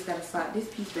 Now, just gotta slide this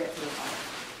piece back to the bottom.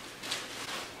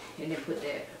 And then put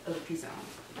that other piece on.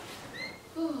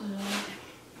 Oh, Lord.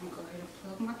 I'm gonna go ahead and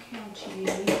plug my couch in.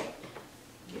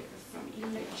 Get some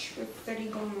electricity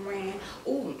going around.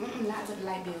 Oh, not with the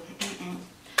light bill.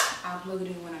 I'll plug it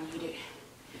in when I need it.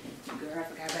 Girl, I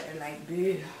forgot about the light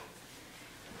bill.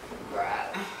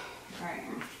 Right.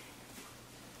 Alright.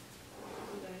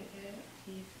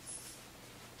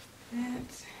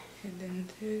 That. And then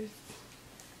this.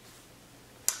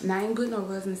 Now I ain't putting no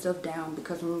resin stuff down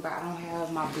because remember I don't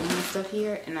have my broom and stuff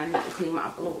here and I need to clean my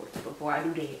floors before I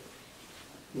do that.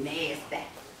 Nasty.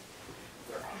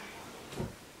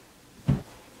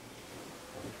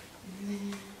 And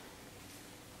then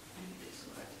this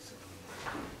one.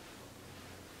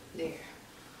 There.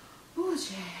 Oh,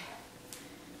 child.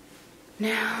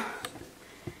 Now,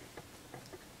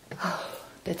 oh,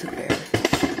 that took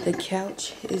forever. The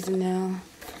couch is now,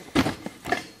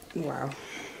 wow.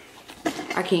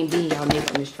 I can't be y'all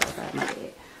makeup Miss Tripod, my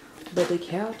bad. But the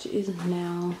couch is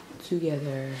now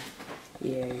together.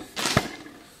 Yeah.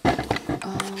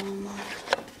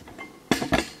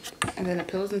 And then the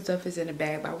pillows and stuff is in the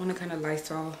bag, but I want to kind of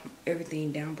Lysol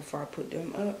everything down before I put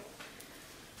them up.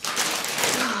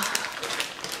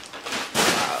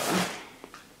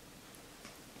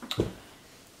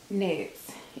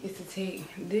 Next is to take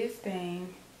this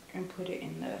thing and put it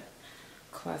in the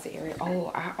closet area.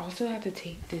 Oh, I also have to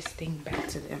take this thing back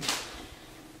to them.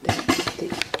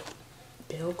 The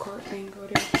bill cart thing over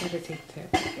there. I have to take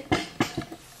that back.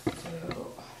 So,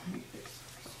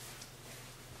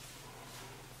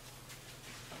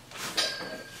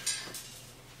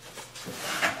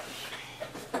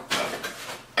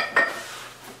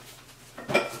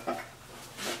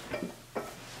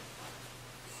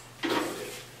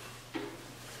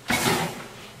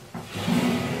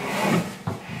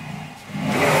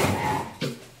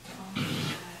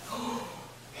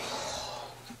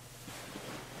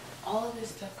 all of this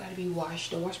stuff got to be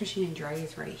washed. The wash machine and dryer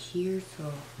is right here,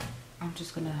 so I'm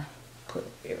just gonna put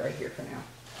it right here for now.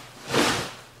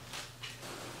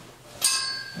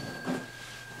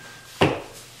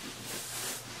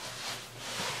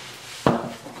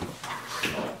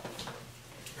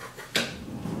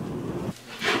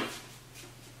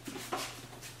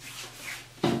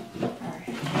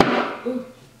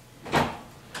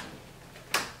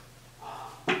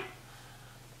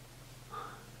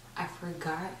 I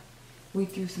forgot we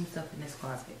threw some stuff in this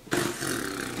closet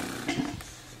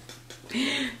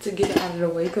to get it out of the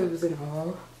way because it was in the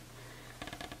hall.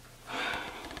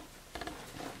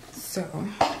 So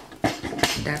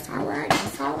that's all right.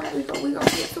 That's all right. We gonna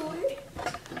get to it.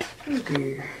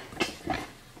 Okay.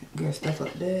 Get stuff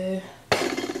up there.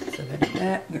 So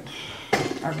that.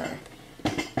 Okay.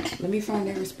 Let me find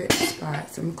their respective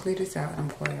spots. I'm gonna clear this out and I'm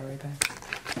calling you right back.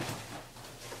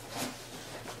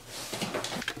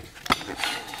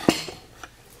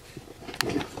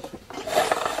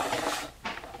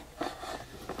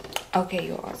 Okay,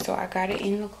 y'all, so I got it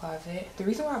in the closet. The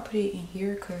reason why I put it in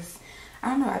here, because I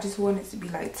don't know, I just want it to be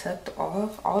like tucked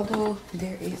off, although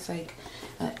there is like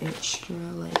an extra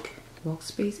like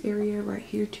workspace area right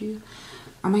here too.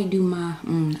 I might do my I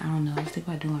don't know, I was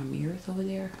thinking about doing my mirrors over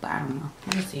there, but I don't know,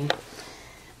 we'll see.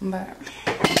 But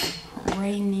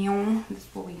right now, this is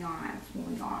what we on.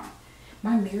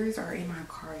 My mirrors are in my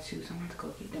car too, so I'm gonna have to go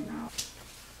get them out.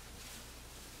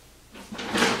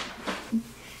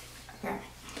 Okay.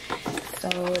 So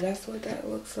that's what that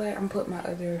looks like. I'm putting my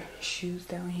other shoes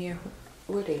down here.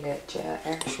 Where they at, child?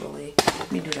 Actually,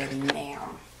 let me do that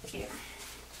now. Yeah.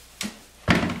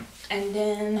 And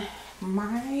then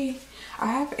I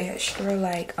have extra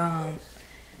like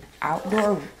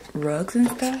outdoor rugs and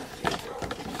stuff.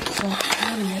 So I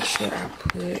want to make sure I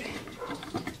put.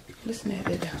 Listen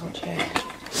to the whole chat.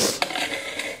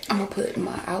 I'm gonna put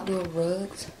my outdoor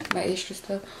rugs, my extra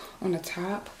stuff on the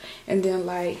top, and then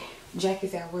like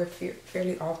jackets that I wear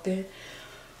fairly often,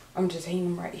 I'm just hanging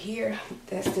them right here.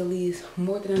 That still leaves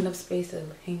more than enough space to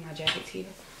hang my jackets here,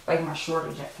 like my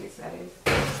shorter jackets, that is.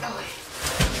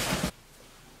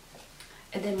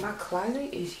 And then my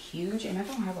closet is huge, and I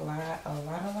don't have a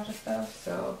lot of stuff,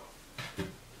 so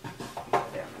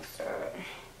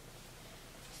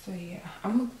so yeah,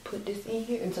 I'm gonna put this in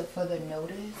here until further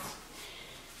notice.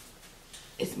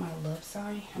 It's my love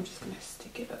sign. I'm just gonna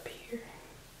stick it up here.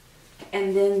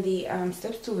 And then the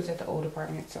step stool is at the old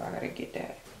apartment, so I gotta get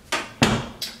that.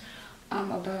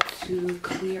 I'm about to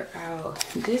clear out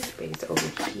this space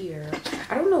over here.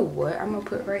 I don't know what I'm gonna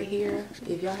put right here.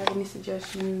 If y'all have any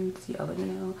suggestions, y'all let me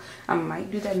know. I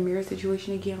might do that mirror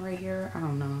situation again right here. I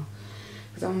don't know,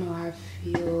 because I don't know how I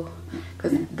feel,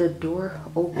 because the door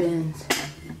opens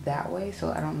that way,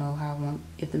 so I don't know how I want,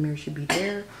 if the mirror should be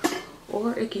there,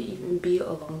 or it could even be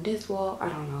along this wall. I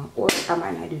don't know. Or I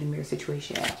might not do the mirror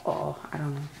situation at all. I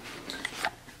don't know.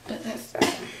 But that's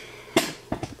that.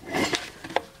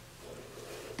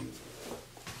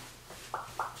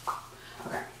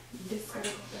 Okay. This gotta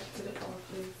go back to the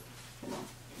office.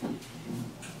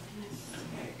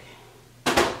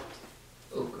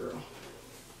 Oh, girl.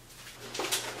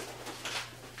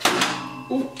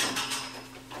 Ooh.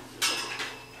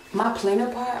 My planter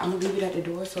pot, I'm gonna leave it at the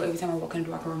door, so every time I walk in the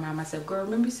door, I can remind myself, girl,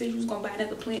 remember you said you was gonna buy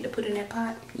another plant to put in that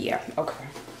pot? Yeah, okay.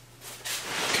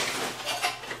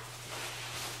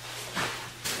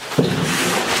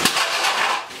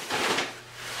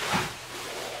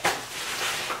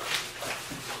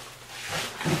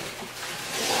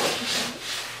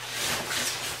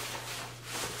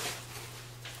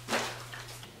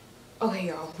 Okay,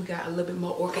 y'all, we got a little bit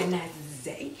more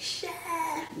organization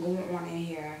going on in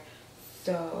here.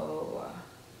 So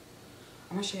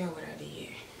I'm gonna show y'all what I did.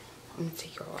 I'm gonna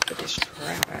take y'all off of this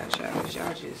tripod, y'all.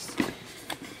 Y'all just,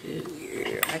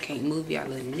 I can't move y'all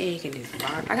little neck and this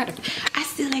bottom. I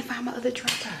still ain't find my other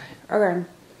tripod. Okay,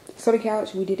 so the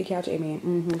couch, we did the couch,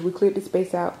 amen. We cleared the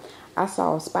space out. I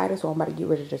saw a spider, so I'm about to get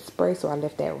rid of the spray, so I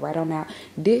left that right on out.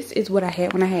 This is what I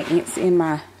had when I had ants in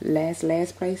my last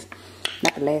place.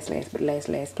 Not the last, but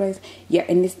last place. Yeah,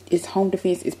 and this is home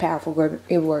defense. It's powerful.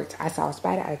 It works. I saw a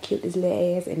spider. I killed this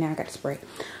little ass, and now I got the spray.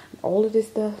 All of this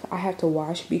stuff I have to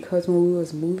wash because when we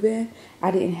was moving,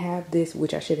 I didn't have this,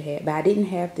 which I should have had, but I didn't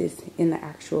have this in the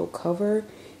actual cover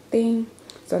thing.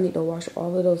 So I need to wash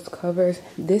all of those covers.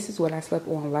 This is what I slept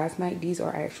on last night. These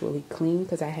are actually clean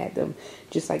because I had them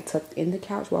just like tucked in the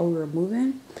couch while we were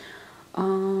moving.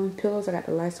 Pillows, I got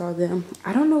the Lysol them.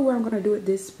 I don't know where I'm gonna do it,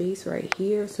 this space right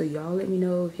here, so y'all let me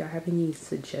know if y'all have any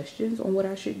suggestions on what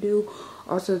I should do.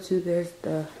 Also too, there's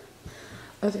the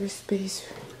other space,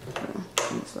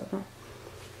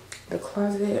 the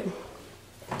closet.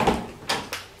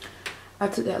 I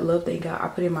took that love thing out. I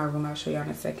put it in my room. I'll show y'all in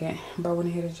a second, but I went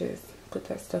ahead and just put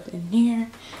that stuff in here.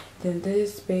 Then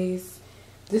this space,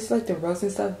 this is like the rugs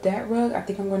and stuff. That rug, I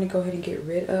think I'm going to go ahead and get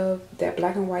rid of. That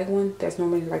black and white one, that's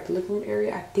normally like the living room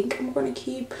area, I think I'm going to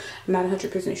keep. I'm not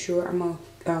 100% sure. I'm going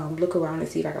to look around and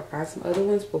see if I can find some other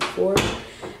ones before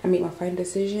I make my final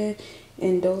decision.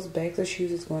 And those bags of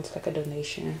shoes is going to like a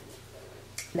donation.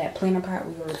 That planter pot,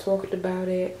 we already talked about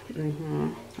it.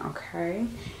 Okay.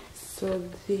 So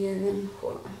then,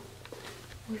 hold on.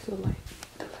 Where's the light?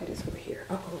 The light is over here.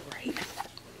 Oh, right.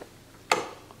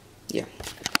 Yeah.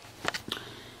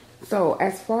 So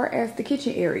as far as the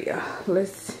kitchen area,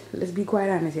 let's be quite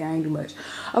honest here. I ain't do much.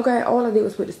 Okay, all I did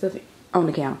was put the stuff on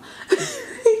the counter.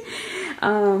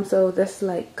 So that's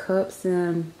like cups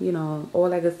and, you know, all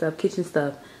that good stuff, kitchen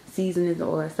stuff, seasonings,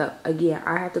 all that stuff. Again,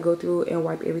 I have to go through and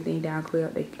wipe everything down, clear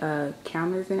up the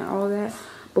counters and all that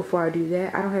before I do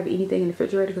that. I don't have anything in the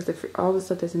refrigerator because all the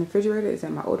stuff that's in the refrigerator is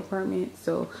at my old apartment.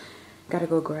 So gotta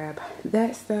go grab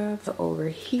that stuff over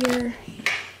here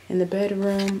in the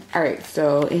bedroom. All right,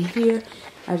 so in here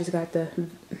I just got the,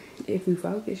 if we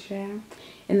focus, child.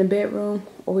 In the bedroom,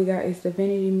 all we got is the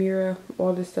vanity mirror,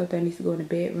 all the stuff that needs to go in the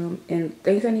bedroom, and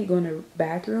things that need to go in the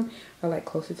bathroom are like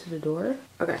closer to the door.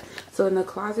 Okay, so in the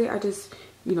closet, I just,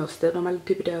 you know, stepped on my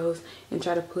tippy toes and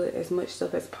try to put as much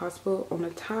stuff as possible on the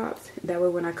tops. That way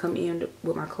when I come in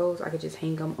with my clothes, I could just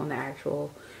hang them on the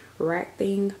actual rack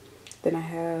thing. Then I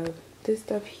have this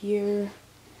stuff here,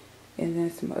 and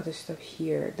then some other stuff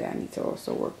here that I need to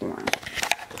also work on.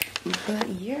 But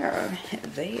yeah,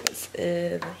 that's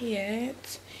it.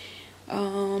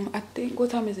 I think,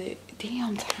 what time is it?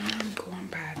 Damn, time going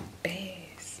by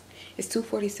fast. It's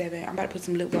 2:47. I'm about to put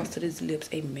some lip gloss to these lips.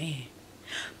 Amen.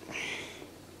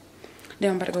 Then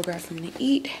I'm about to go grab something to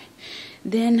eat.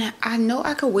 Then I know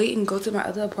I could wait and go to my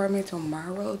other apartment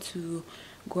tomorrow to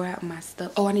grab my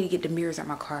stuff. Oh, I need to get the mirrors out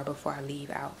my car before I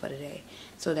leave out for the day.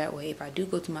 So that way, if I do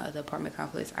go to my other apartment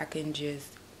complex, I can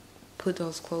just put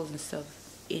those clothes and stuff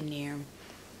in there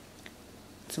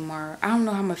tomorrow. I don't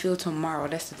know how I'm gonna feel tomorrow.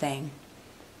 That's the thing.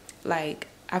 Like,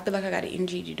 I feel like I got the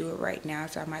energy to do it right now,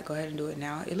 so I might go ahead and do it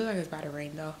now. It looks like it's about to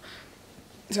rain though,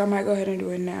 so I might go ahead and do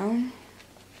it now.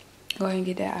 Go ahead and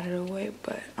get that out of the way.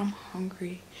 But I'm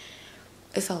hungry.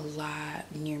 It's a lot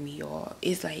near me, y'all.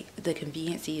 It's like the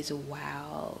conveniency is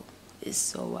wild. It's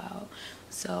so wild.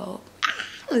 So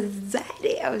I'm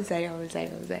excited.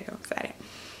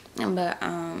 But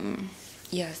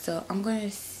yeah, so I'm gonna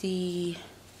see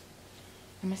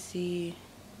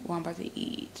what I'm about to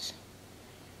eat.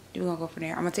 Then we're gonna go from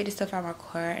there. I'm gonna take the stuff out of my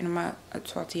car and I'm gonna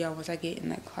talk to y'all once I get in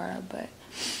that car. But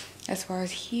as far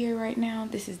as here right now,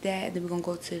 this is that. Then we're gonna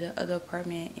go to the other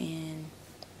apartment and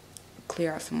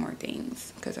clear out some more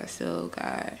things because I still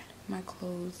got my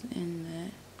clothes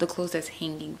in the clothes that's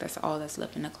hanging. That's all that's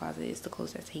left in the closet is the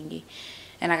clothes that's hanging.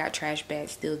 And I got trash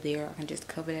bags still there. I can just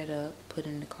cover that up, put it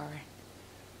in the car.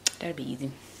 That'd be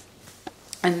easy.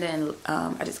 And then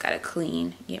I just gotta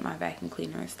get my vacuum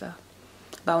cleaner and stuff.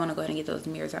 But I want to go ahead and get those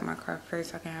mirrors out my car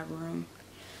first so I can have room.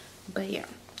 But yeah,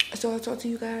 so I'll talk to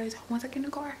you guys once I get in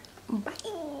the car. Bye.